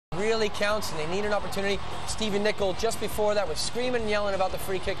really counts, and they need an opportunity. Stephen Nickel, just before that, was screaming and yelling about the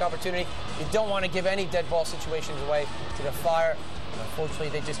free kick opportunity. You don't want to give any dead ball situations away to the Fire. And unfortunately,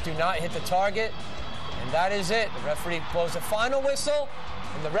 they just do not hit the target, and that is it. The referee blows the final whistle,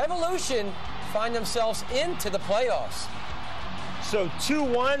 and the Revolution find themselves into the playoffs. So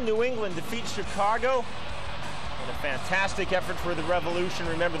 2-1, New England defeats Chicago. And a fantastic effort for the Revolution.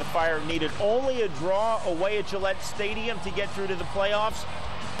 Remember, the Fire needed only a draw away at Gillette Stadium to get through to the playoffs.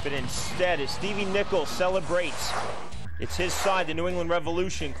 But instead, as Stevie Nickel celebrates, it's his side, the New England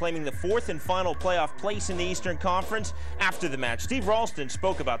Revolution, claiming the 4th and final playoff place in the Eastern Conference. After the match, Steve Ralston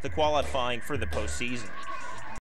spoke about the qualifying for the postseason.